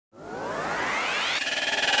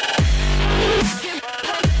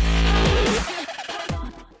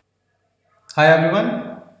Hi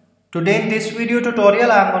everyone. Today in this video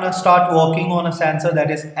tutorial I'm going to start working on a sensor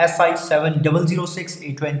that is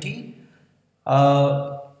SI7006-A20.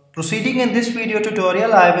 Proceeding in this video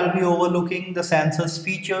tutorial, I will be overlooking the sensor's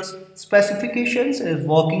features, specifications,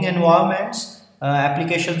 working environments,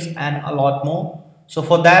 applications and a lot more. So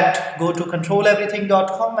for that, go to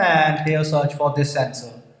controleverything.com and here search for this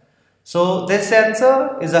sensor. So this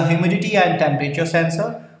sensor is a humidity and temperature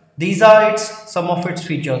sensor. These are some of its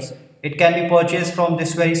features. It can be purchased from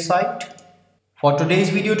this very site. For today's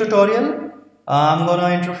video tutorial, I'm going to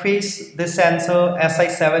interface this sensor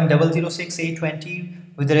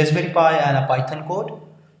SI7006-A20 with the Raspberry Pi and a Python code.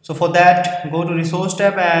 So for that, go to Resource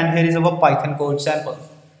tab and here is our Python code sample.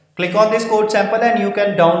 Click on this code sample and you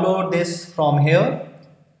can download this from here.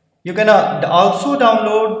 You can also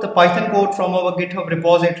download the Python code from our GitHub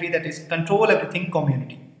repository, that is Control Everything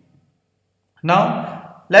Community. Now,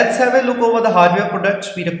 let's have a look over the hardware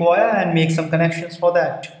products we require and make some connections for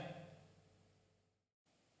that.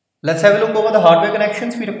 Let's have a look over the hardware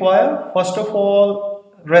connections we require. First of all,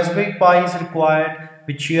 Raspberry Pi is required,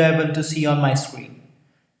 which you are able to see on my screen.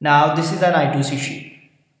 Now, this is an I2C shield.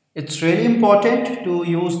 It's really important to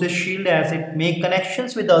use this shield as it makes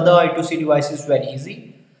connections with other I2C devices very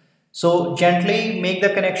easy. So gently make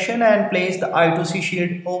the connection and place the I2C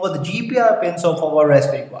shield over the GPR pins of our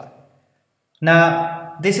Raspberry Pi. Now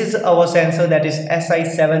this is our sensor, that is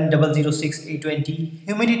SI7006-A20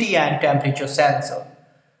 humidity and temperature sensor.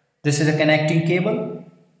 This is a connecting cable.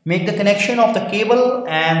 Make the connection of the cable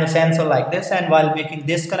and the sensor like this, and while making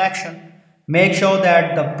this connection, make sure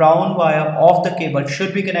that the brown wire of the cable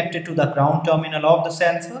should be connected to the ground terminal of the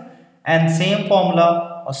sensor, and same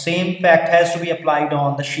formula or same fact has to be applied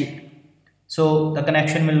on the shield. So the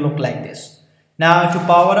connection will look like this. Now to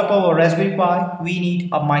power up our Raspberry Pi, we need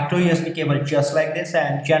a micro USB cable just like this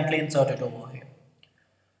and gently insert it over here.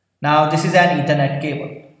 Now this is an Ethernet cable.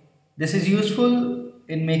 This is useful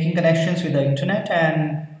in making connections with the internet,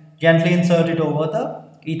 and gently insert it over the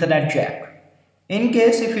Ethernet jack. In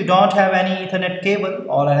case if you don't have any Ethernet cable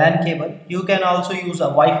or a LAN cable, you can also use a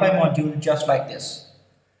Wi-Fi module just like this.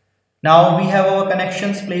 Now we have our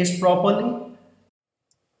connections placed properly.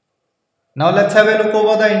 Now let's have a look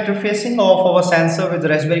over the interfacing of our sensor with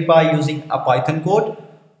Raspberry Pi using a Python code.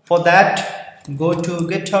 For that, go to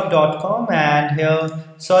github.com and here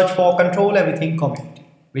search for Control Everything Community,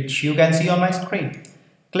 which you can see on my screen.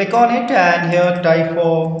 Click on it and here type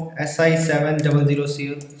for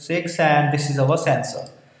SI7006 and this is our sensor.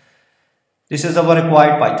 This is our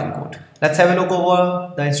required Python code. Let's have a look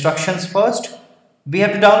over the instructions first. We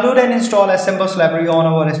have to download and install SMBus library on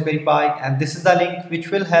our Raspberry Pi, and this is the link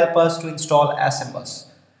which will help us to install SMBus.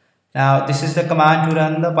 Now this is the command to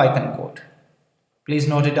run the Python code. Please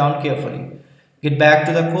note it down carefully. Get back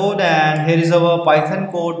to the code and here is our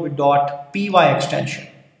Python code with .py extension.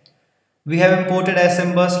 We have imported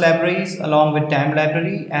SMBus libraries along with temp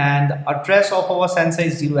library, and the address of our sensor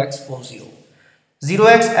is 0x40.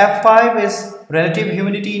 0xF5 is relative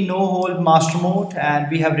humidity no hold master mode, and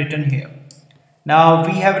we have written here. Now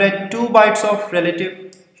we have read 2 bytes of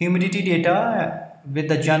relative humidity data with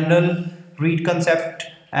the general read concept,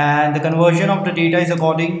 and the conversion of the data is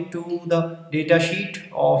according to the data sheet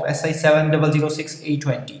of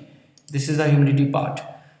SI7006-A20. This is the humidity part.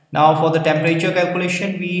 Now for the temperature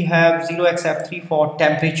calculation, we have 0xF3 for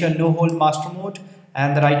temperature no hold master mode,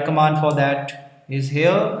 and the right command for that is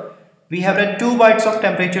here. We have read 2 bytes of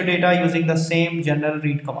temperature data using the same general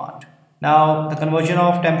read command. Now the conversion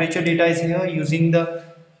of temperature data is here using the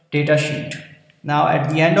data sheet. Now at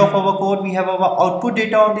the end of our code, we have our output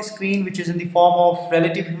data on the screen, which is in the form of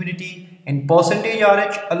relative humidity in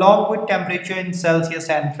 %RH along with temperature in Celsius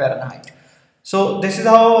and Fahrenheit. So this is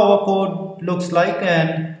how our code looks like,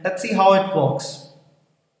 and let's see how it works.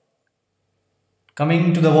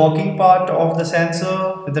 Coming to the working part of the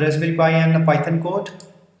sensor with the Raspberry Pi and the Python code.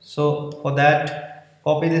 So for that,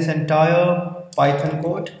 copy this entire Python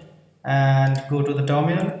code and go to the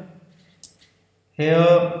terminal.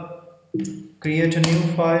 Here create a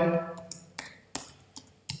new file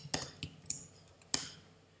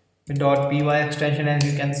with .py extension, as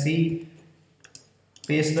you can see.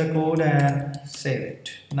 Paste the code and save it.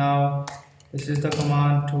 Now this is the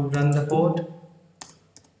command to run the code,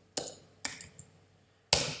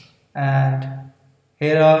 and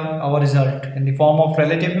here are our result in the form of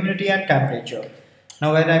relative humidity and temperature.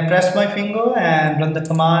 Now when I press my finger and run the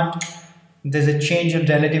command, there's a change in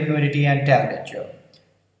relative humidity and temperature.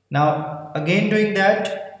 Now again doing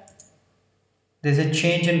that, there's a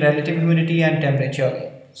change in relative humidity and temperature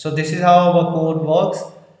again. So this is how our code works.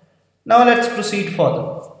 Now let's proceed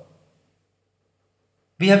further.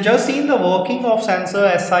 We have just seen the working of sensor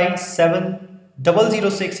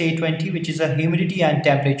SI7006-A20, which is a humidity and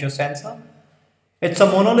temperature sensor. It's a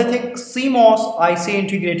monolithic CMOS IC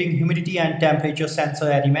integrating humidity and temperature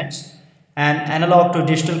sensor elements, an analog to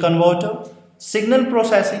digital converter, signal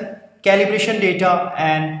processing, calibration data,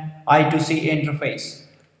 and I2C interface.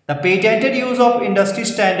 The patented use of industry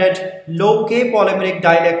standard low K polymeric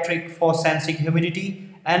dielectric for sensing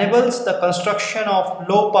humidity enables the construction of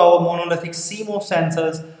low power monolithic CMOS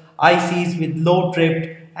sensors ICs with low drift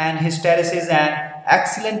and hysteresis and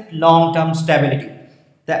excellent long-term stability.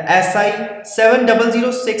 The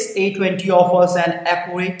SI7006-A20 offers an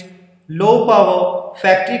accurate, low power,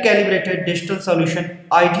 factory calibrated digital solution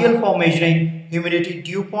ideal for measuring humidity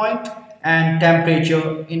dew point and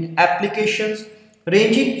temperature in applications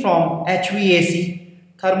ranging from HVAC,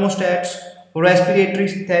 thermostats,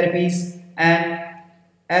 respiratory therapies, and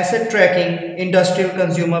asset tracking industrial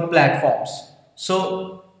consumer platforms.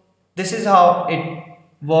 So this is how it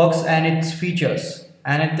works and its features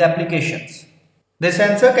and its applications. This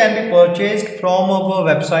sensor can be purchased from our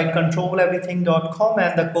website controleverything.com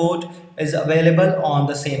and the code is available on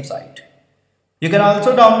the same site. You can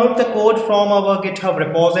also download the code from our GitHub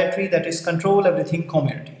repository, that is Control Everything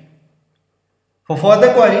Community. For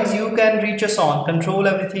further queries, you can reach us on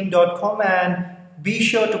controleverything.com and be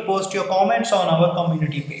sure to post your comments on our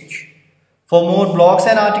community page. For more blogs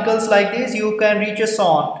and articles like this, you can reach us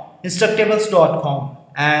on instructables.com,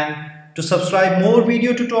 and to subscribe more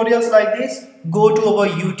video tutorials like this, go to our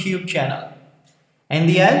YouTube channel. In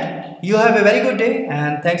the end, you have a very good day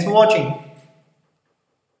and thanks for watching.